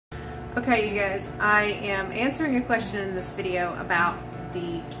Okay, you guys, I am answering a question in this video about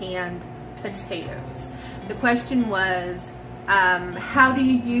the canned potatoes. The question was, how do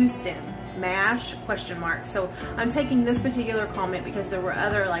you use them? Mash? Question mark. So I'm taking this particular comment because there were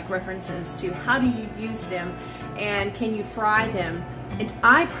other references to how do you use them and can you fry them? And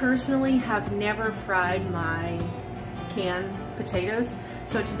I personally have never fried my canned potatoes.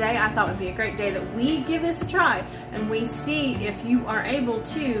 So today I thought it would be a great day that we give this a try and we see if you are able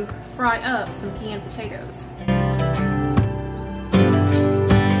to fry up some canned potatoes.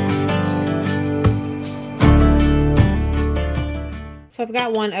 So I've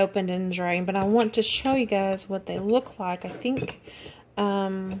got one opened and drained, but I want to show you guys what they look like. I think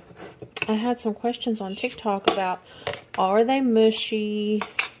I had some questions on TikTok about, are they mushy,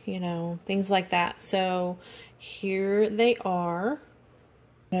 you know, things like that. So here they are.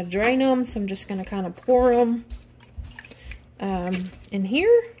 I'm going to drain them, so I'm just going to kind of pour them in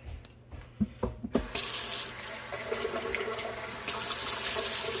here.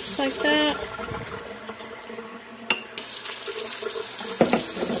 Just like that.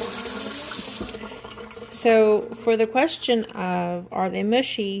 So for the question of, are they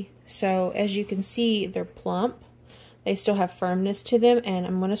mushy? So as you can see, they're plump. They still have firmness to them, and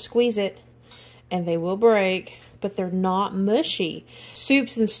I'm going to squeeze it, and they will break, but they're not mushy.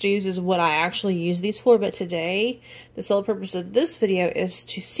 Soups and stews is what I actually use these for, but today, the sole purpose of this video is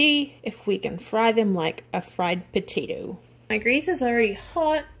to see if we can fry them like a fried potato. My grease is already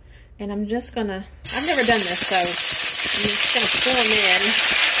hot, and I'm just gonna, I've never done this, so I'm just gonna pour them in.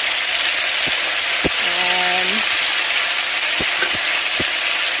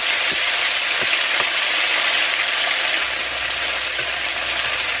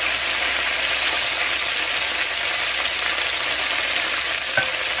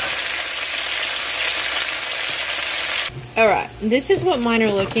 Alright, this is what mine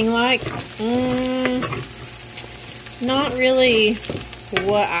are looking like. Not really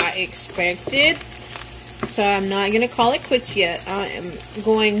what I expected. So I'm not going to call it quits yet. I am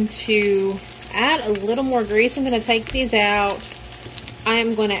going to add a little more grease. I'm going to take these out. I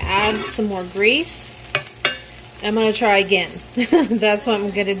am going to add some more grease. I'm going to try again. That's what I'm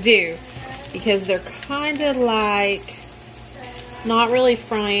going to do. Because they're kind of like not really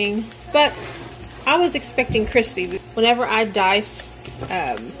frying. But I was expecting crispy. Whenever I dice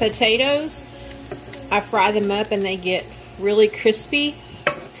potatoes, I fry them up and they get really crispy.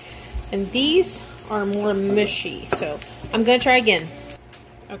 And these are more mushy. So I'm going to try again.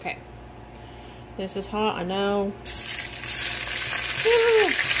 Okay. This is hot, I know.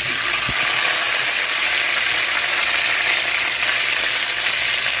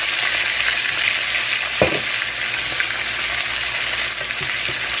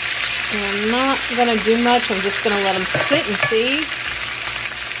 I'm not going to do much. I'm just going to let them sit and see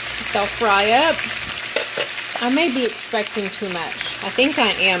if they'll fry up. I may be expecting too much. I think I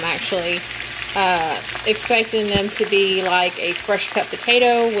am actually expecting them to be like a fresh cut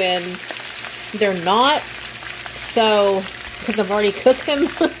potato when they're not. So, because I've already cooked them,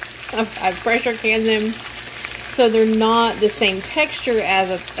 I've pressure canned them. So they're not the same texture as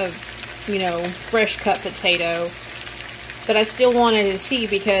a you know, fresh cut potato. But I still wanted to see,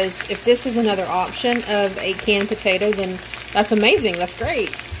 because if this is another option of a canned potato, then that's amazing. That's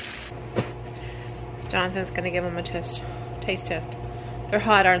great. Jonathan's going to give them a taste test. They're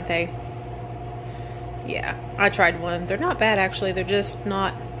hot, aren't they? Yeah, I tried one. They're not bad, actually. They're just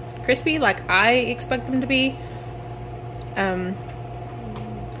not crispy like I expect them to be.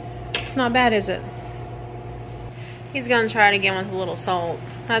 It's not bad, is it? He's going to try it again with a little salt.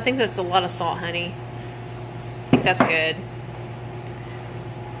 I think that's a lot of salt, honey. I think that's good.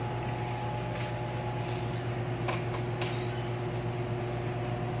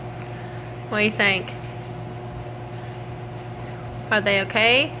 What do you think? Are they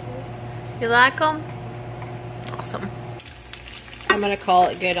okay? You like them? Awesome. I'm going to call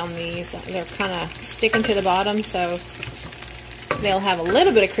it good on these. They're kind of sticking to the bottom, so they'll have a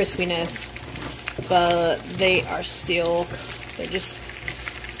little bit of crispiness, but they are still,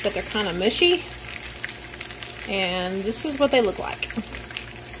 but they're kind of mushy. And this is what they look like.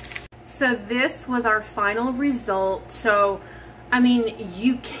 So this was our final result. So, I mean,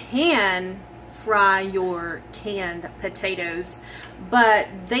 you can fry your canned potatoes, but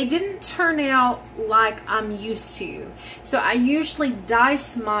they didn't turn out like I'm used to. So I usually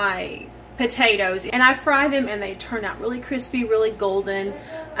dice my potatoes and I fry them and they turn out really crispy, really golden,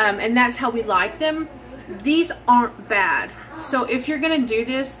 and that's how we like them. These aren't bad. So if you're gonna do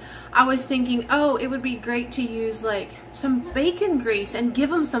this, I was thinking, oh, it would be great to use like some bacon grease and give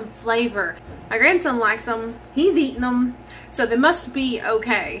them some flavor. My grandson likes them. He's eating them, so they must be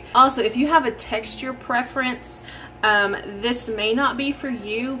okay. Also, if you have a texture preference, this may not be for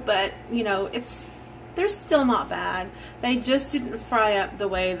you, but you know, they're still not bad. They just didn't fry up the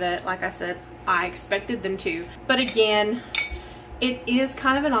way that, like I said, I expected them to. But again, it is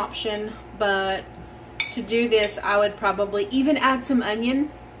kind of an option, but to do this, I would probably even add some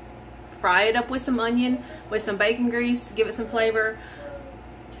onion. Fry it up with some onion, with some bacon grease, give it some flavor.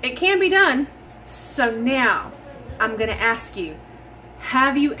 It can be done. So now, I'm gonna ask you,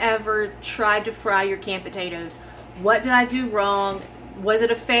 have you ever tried to fry your canned potatoes? What did I do wrong? Was it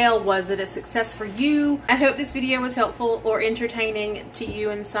a fail? Was it a success for you? I hope this video was helpful or entertaining to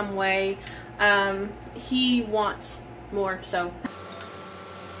you in some way. He wants more, so.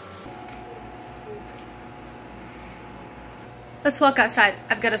 Let's walk outside.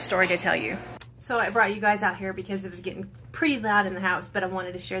 I've got a story to tell you. So I brought you guys out here because it was getting pretty loud in the house, but I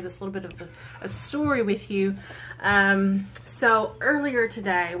wanted to share this little bit of a story with you. So earlier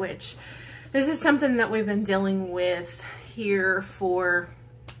today, which this is something that we've been dealing with here for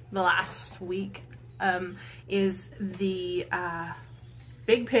the last week, is the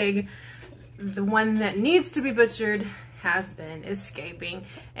big pig, the one that needs to be butchered, has been escaping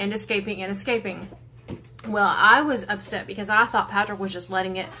and escaping and escaping. Well, I was upset because I thought Patrick was just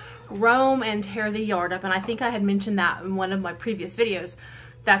letting it roam and tear the yard up, and I think I had mentioned that in one of my previous videos.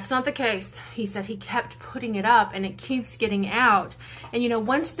 That's not the case. He said he kept putting it up and it keeps getting out. And you know,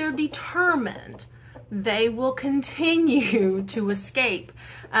 once they're determined, they will continue to escape.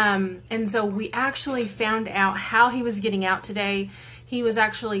 And so we actually found out how he was getting out today. He was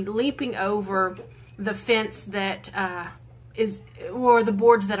actually leaping over the fence that or the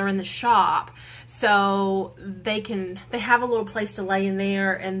boards that are in the shop, so they have a little place to lay in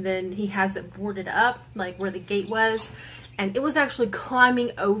there, and then he has it boarded up like where the gate was, and it was actually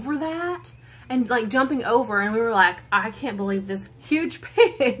climbing over that and like jumping over, and we were like, I can't believe this huge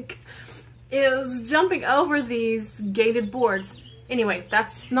pig is jumping over these gated boards. Anyway,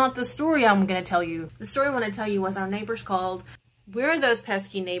 that's not the story I'm going to tell you. The story I want to tell you was our neighbors called. We're those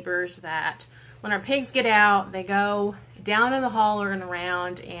pesky neighbors that when our pigs get out, they go down in the holler and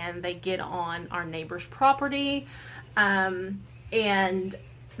around, and they get on our neighbor's property. And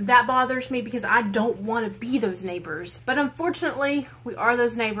that bothers me because I don't want to be those neighbors. But unfortunately, we are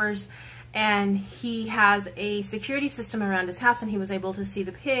those neighbors, and he has a security system around his house, and he was able to see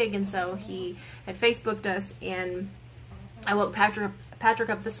the pig, and so he had Facebooked us, and I woke Patrick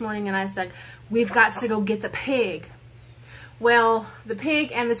up this morning, and I said, we've got to go get the pig. Well, the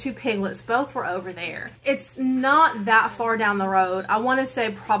pig and the two piglets both were over there. It's not that far down the road. I want to say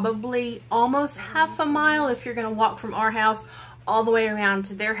probably almost half a mile if you're going to walk from our house all the way around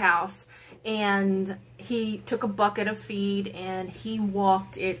to their house. And he took a bucket of feed and he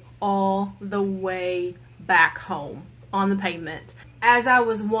walked it all the way back home on the pavement. As I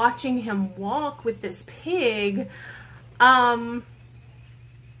was watching him walk with this pig,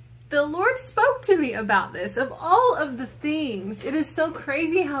 the Lord spoke to me about this. Of all of the things, it is so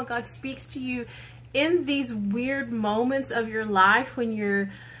crazy how God speaks to you in these weird moments of your life when you're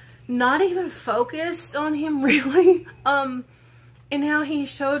not even focused on Him really. And how He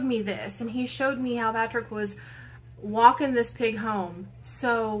showed me this, and He showed me how Patrick was walking this pig home.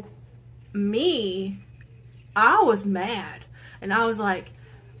 So me, I was mad, and I was like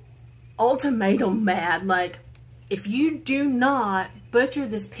ultimatum mad, like, if you do not butcher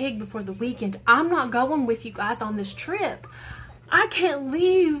this pig before the weekend, I'm not going with you guys on this trip. I can't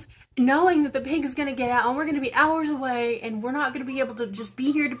leave knowing that the pig is going to get out and we're going to be hours away and we're not going to be able to just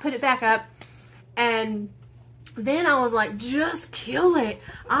be here to put it back up. And then I was like, just kill it.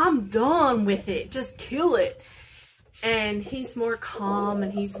 I'm done with it. Just kill it. And he's more calm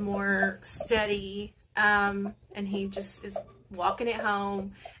and he's more steady. And he just is walking it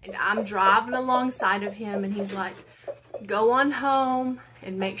home, and I'm driving alongside of him, and he's like, go on home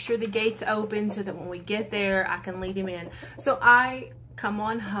and make sure the gate's open so that when we get there I can lead him in. So I come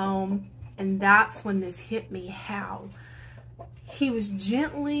on home, and that's when this hit me, how he was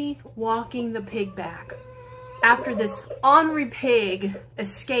gently walking the pig back after this ornery pig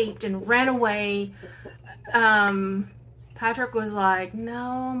escaped and ran away. Patrick was like, no,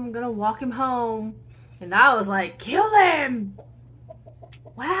 I'm gonna walk him home. And I was like, kill him!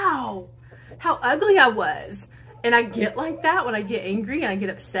 Wow, how ugly I was. And I get like that when I get angry and I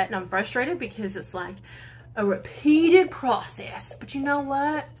get upset and I'm frustrated because it's like a repeated process. But you know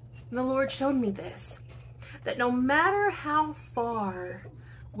what? The Lord showed me this. That no matter how far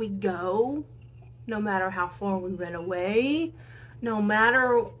we go, no matter how far we run away, no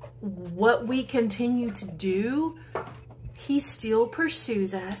matter what we continue to do, He still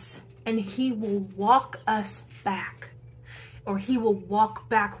pursues us, and he will walk us back, or he will walk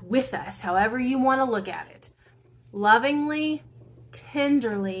back with us, however you want to look at it. Lovingly,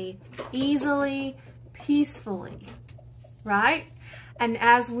 tenderly, easily, peacefully, right? And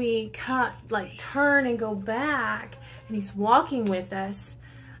as we turn and go back, and he's walking with us,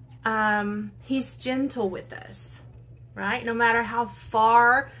 he's gentle with us, right? No matter how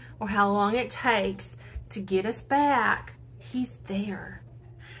far or how long it takes to get us back, he's there.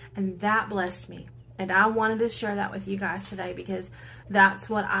 And that blessed me. And I wanted to share that with you guys today because that's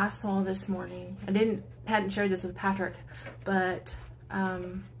what I saw this morning. I hadn't shared this with Patrick, but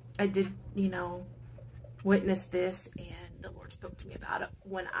I did, witness this, and the Lord spoke to me about it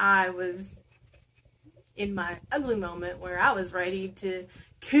when I was in my ugly moment where I was ready to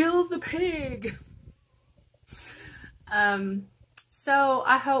kill the pig. So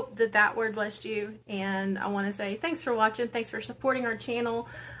I hope that word blessed you, and I want to say thanks for watching, thanks for supporting our channel,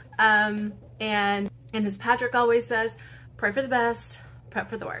 and as Patrick always says, pray for the best, prep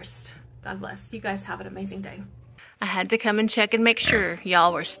for the worst. God bless. You guys have an amazing day. I had to come and check and make sure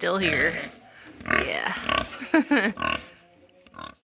y'all were still here. Yeah.